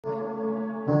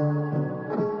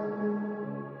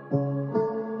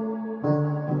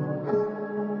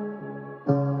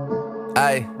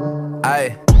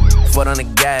Aye, foot on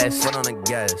the gas,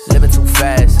 living too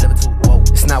fast, whoa.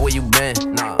 It's not where you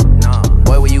been, nah,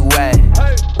 boy, where you at?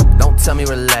 Don't tell me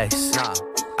relax, nah,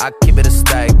 I keep it a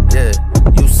stack, yeah.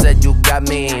 You said you got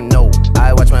me, no,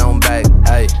 I watch my own back,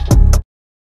 aye.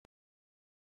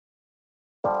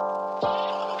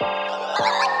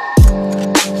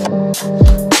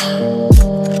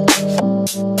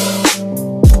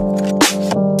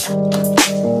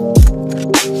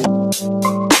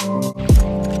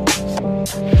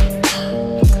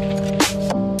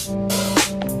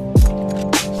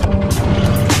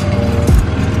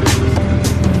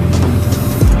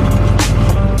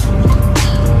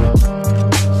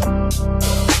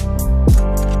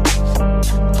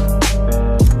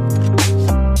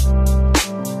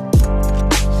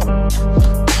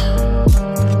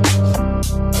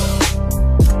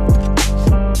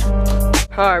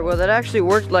 Alright, well that actually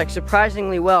worked like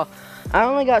surprisingly well. I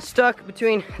only got stuck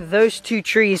between those two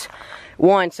trees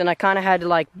once and I kind of had to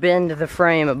like bend the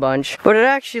frame a bunch. But it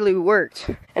actually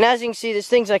worked. And as you can see, this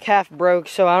thing's like half broke,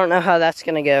 so I don't know how that's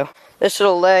gonna go. This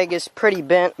little leg is pretty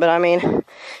bent, but I mean,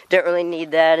 don't really need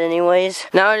that anyways.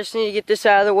 Now I just need to get this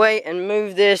out of the way and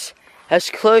move this as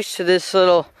close to this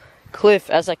little cliff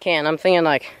as I can. I'm thinking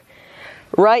like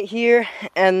right here,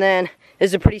 and then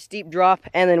it's a pretty steep drop,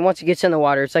 and then once it gets in the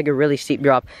water, it's like a really steep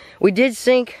drop. We did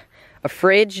sink a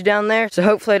fridge down there, so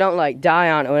hopefully I don't like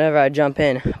die on it whenever I jump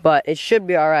in, but it should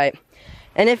be alright.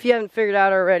 And if you haven't figured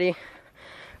out already,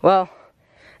 well,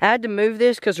 I had to move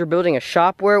this because we're building a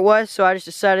shop where it was, so I just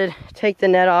decided to take the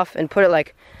net off and put it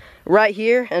like right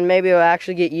here, and maybe it'll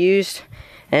actually get used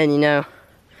and, you know,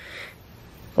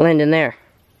 land in there.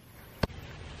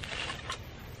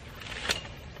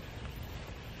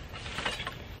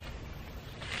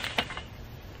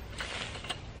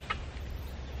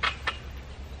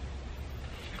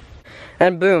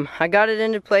 And boom, I got it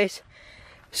into place.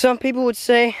 Some people would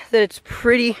say that it's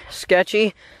pretty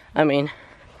sketchy. I mean,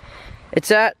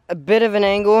 it's at a bit of an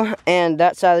angle, and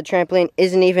that side of the trampoline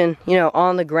isn't even, you know,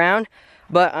 on the ground.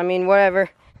 But I mean,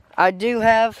 whatever. I do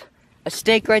have a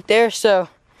stake right there, so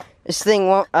this thing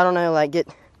won't, I don't know, like get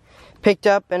picked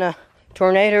up in a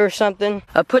tornado or something.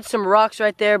 I put some rocks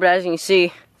right there, but as you can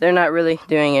see, they're not really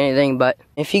doing anything. But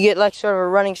if you get like sort of a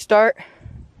running start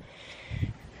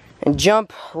and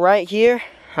jump right here,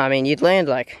 I mean, you'd land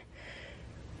like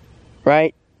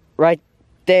right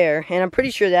there, and I'm pretty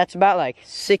sure that's about like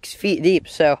 6 feet deep.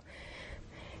 So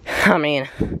I mean,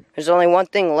 there's only one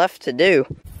thing left to do.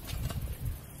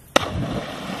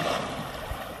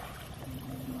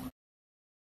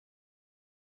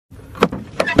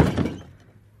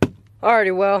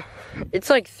 Alrighty, well, it's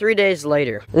like 3 days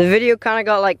later. The video kind of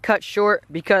got like cut short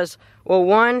because, well,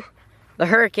 one, the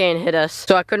hurricane hit us,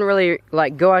 so I couldn't really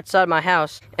like go outside my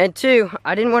house. And two,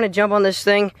 I didn't want to jump on this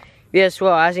thing because,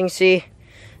 well, as you can see,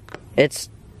 it's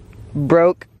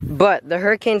broke. But the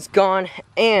hurricane's gone,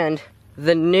 and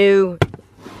the new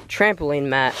trampoline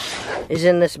mat is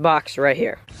in this box right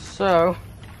here. So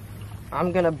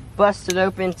I'm gonna bust it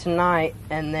open tonight,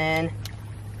 and then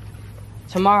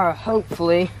tomorrow,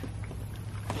 hopefully,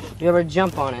 be able to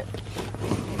jump on it.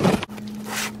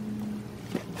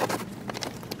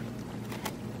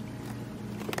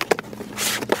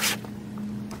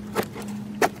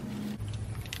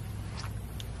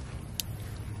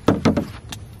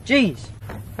 Jeez,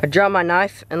 I dropped my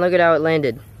knife and look at how it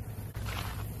landed.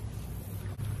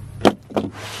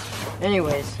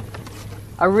 Anyways,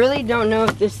 I really don't know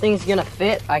if this thing's gonna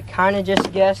fit. I kind of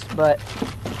just guessed, but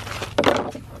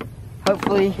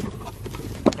hopefully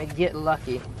I get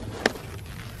lucky.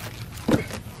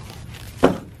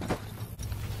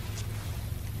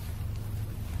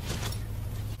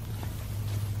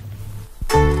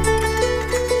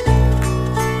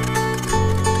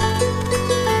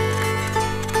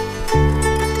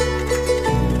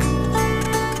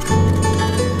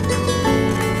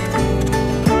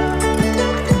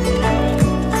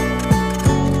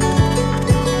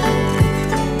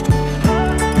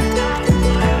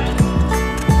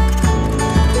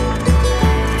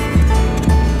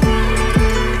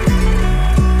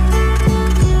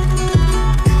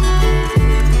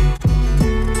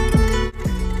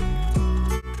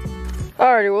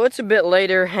 Alrighty, well, it's a bit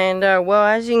later, and well,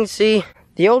 as you can see,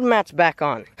 the old mat's back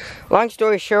on. Long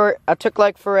story short, I took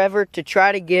like forever to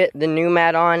try to get the new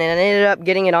mat on, and I ended up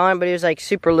getting it on, but it was like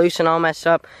super loose and all messed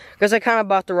up because I kind of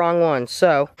bought the wrong one.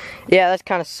 So yeah, that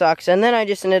kind of sucks. And then I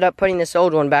just ended up putting this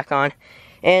old one back on,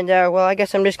 and well, I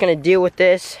guess I'm just gonna deal with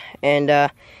this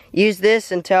and use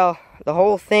this until the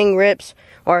whole thing rips,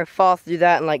 or I fall through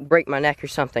that and like break my neck or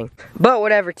something. But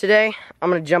whatever, today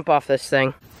I'm gonna jump off this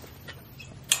thing.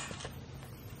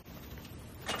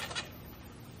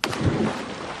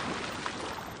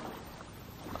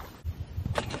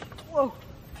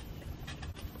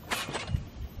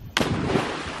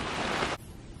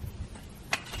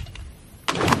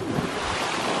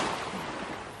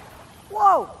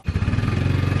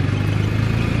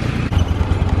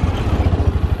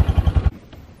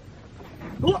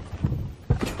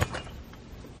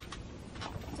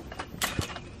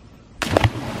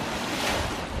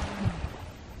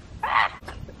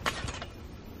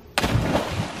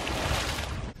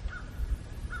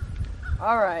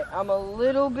 I'm a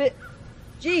little bit,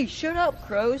 gee, shut up,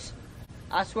 crows.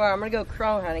 I swear, I'm gonna go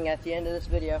crow hunting at the end of this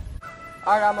video.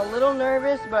 All right, I'm a little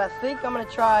nervous, but I think I'm gonna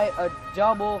try a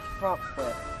double front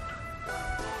flip.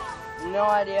 No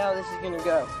idea how this is gonna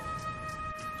go.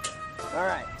 All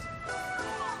right,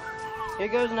 here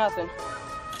goes nothing.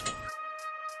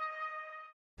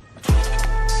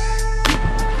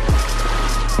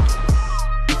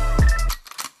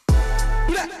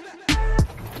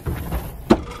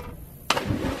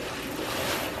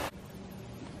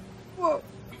 Whoa.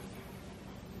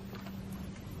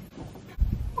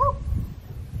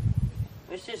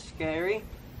 This is scary.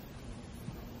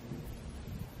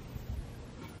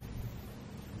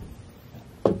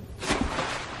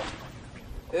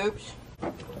 Oops.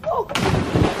 Whoa.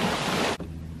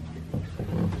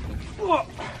 Whoa.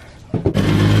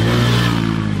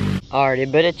 Alright, a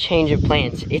bit of change of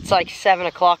plans. It's like 7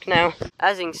 o'clock now.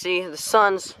 As you can see, the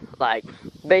sun's like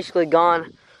basically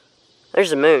gone.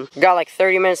 There's the moon. Got like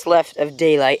 30 minutes left of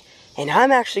daylight, and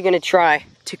I'm actually gonna try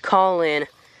to call in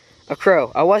a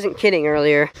crow. I wasn't kidding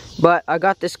earlier, but I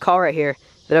got this call right here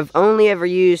that I've only ever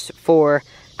used for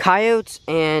coyotes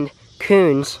and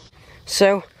coons.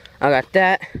 So I got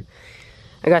that.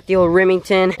 I got the old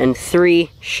Remington and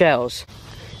 3 shells.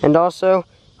 And also,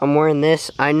 I'm wearing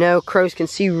this. I know crows can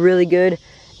see really good,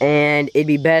 and it'd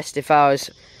be best if I was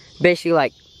basically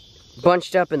like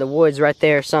bunched up in the woods right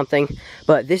there or something.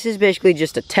 But this is basically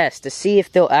just a test to see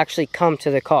if they'll actually come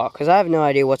to the call, because I have no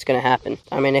idea what's going to happen.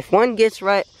 I mean, if one gets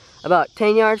right about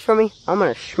 10 yards from me, I'm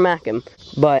going to smack him.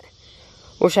 But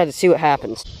we'll just have to see what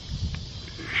happens.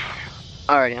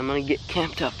 Alright, I'm going to get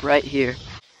camped up right here.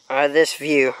 Alright, this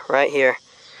view right here.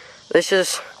 This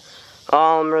is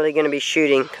all I'm really going to be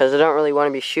shooting, because I don't really want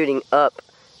to be shooting up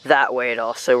that way at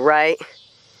all. So right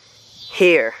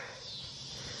here.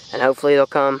 And hopefully they'll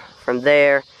come from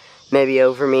there, maybe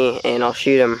over me, and I'll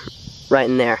shoot them right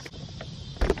in there.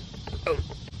 Oh.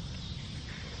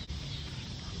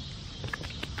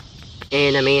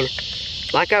 And I mean,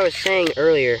 like I was saying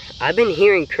earlier, I've been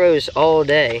hearing crows all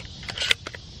day.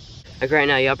 Like right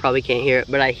now, y'all probably can't hear it,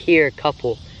 but I hear a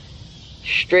couple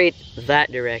straight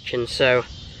that direction. So,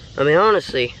 I mean,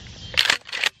 honestly,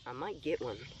 I might get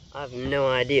one. I have no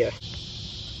idea.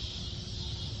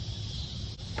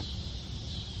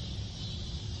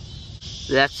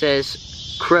 That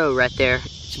says crow right there.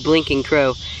 It's a blinking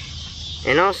crow.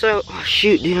 And also, oh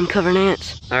shoot, dude, I'm covering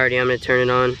ants. Alrighty, I'm gonna turn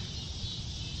it on.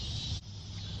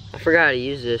 I forgot how to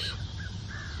use this.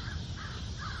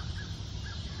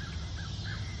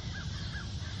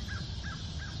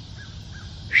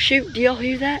 Shoot, do y'all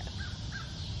hear that?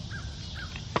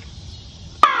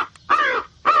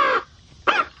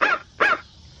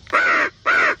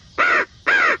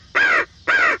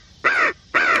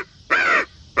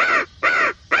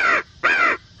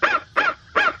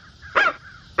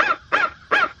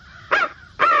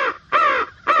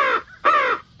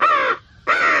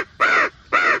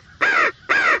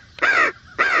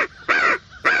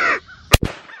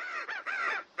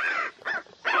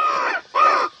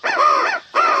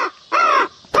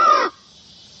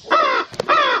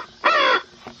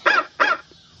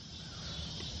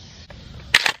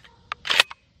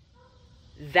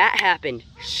 That happened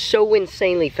so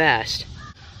insanely fast.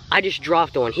 I just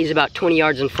dropped one. He's about 20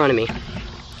 yards in front of me.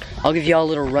 I'll give y'all a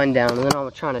little rundown, and then I'm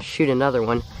trying to shoot another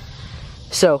one.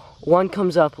 So, one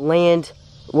comes up, lands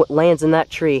in that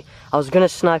tree. I was gonna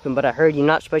snipe him, but I heard you're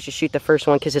not supposed to shoot the first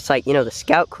one because it's like, you know, the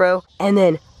scout crow. And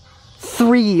then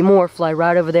 3 more fly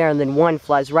right over there, and then 1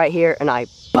 flies right here, and I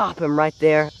bop him right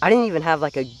there. I didn't even have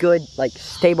like a good, like,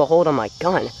 stable hold on my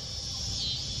gun.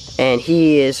 And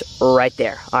he is right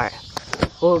there. All right.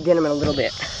 We'll get them in a little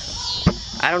bit.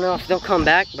 I don't know if they'll come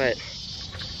back, but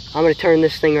I'm gonna turn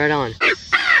this thing right on.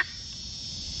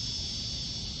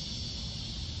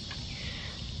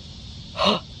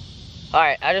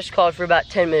 Alright, I just called for about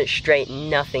 10 minutes straight,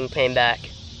 nothing came back.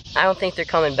 I don't think they're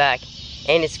coming back,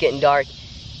 and it's getting dark.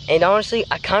 And honestly,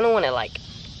 I kinda wanna like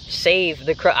save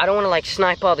the crow. I don't wanna like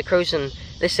snipe all the crows in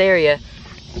this area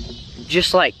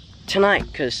just like tonight,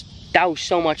 because that was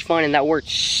so much fun and that worked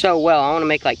so well. I want to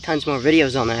make like tons more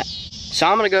videos on that. So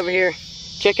I'm gonna go over here,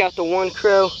 check out the 1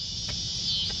 crow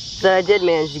that I did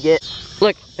manage to get.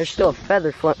 Look, there's still a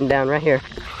feather floating down right here.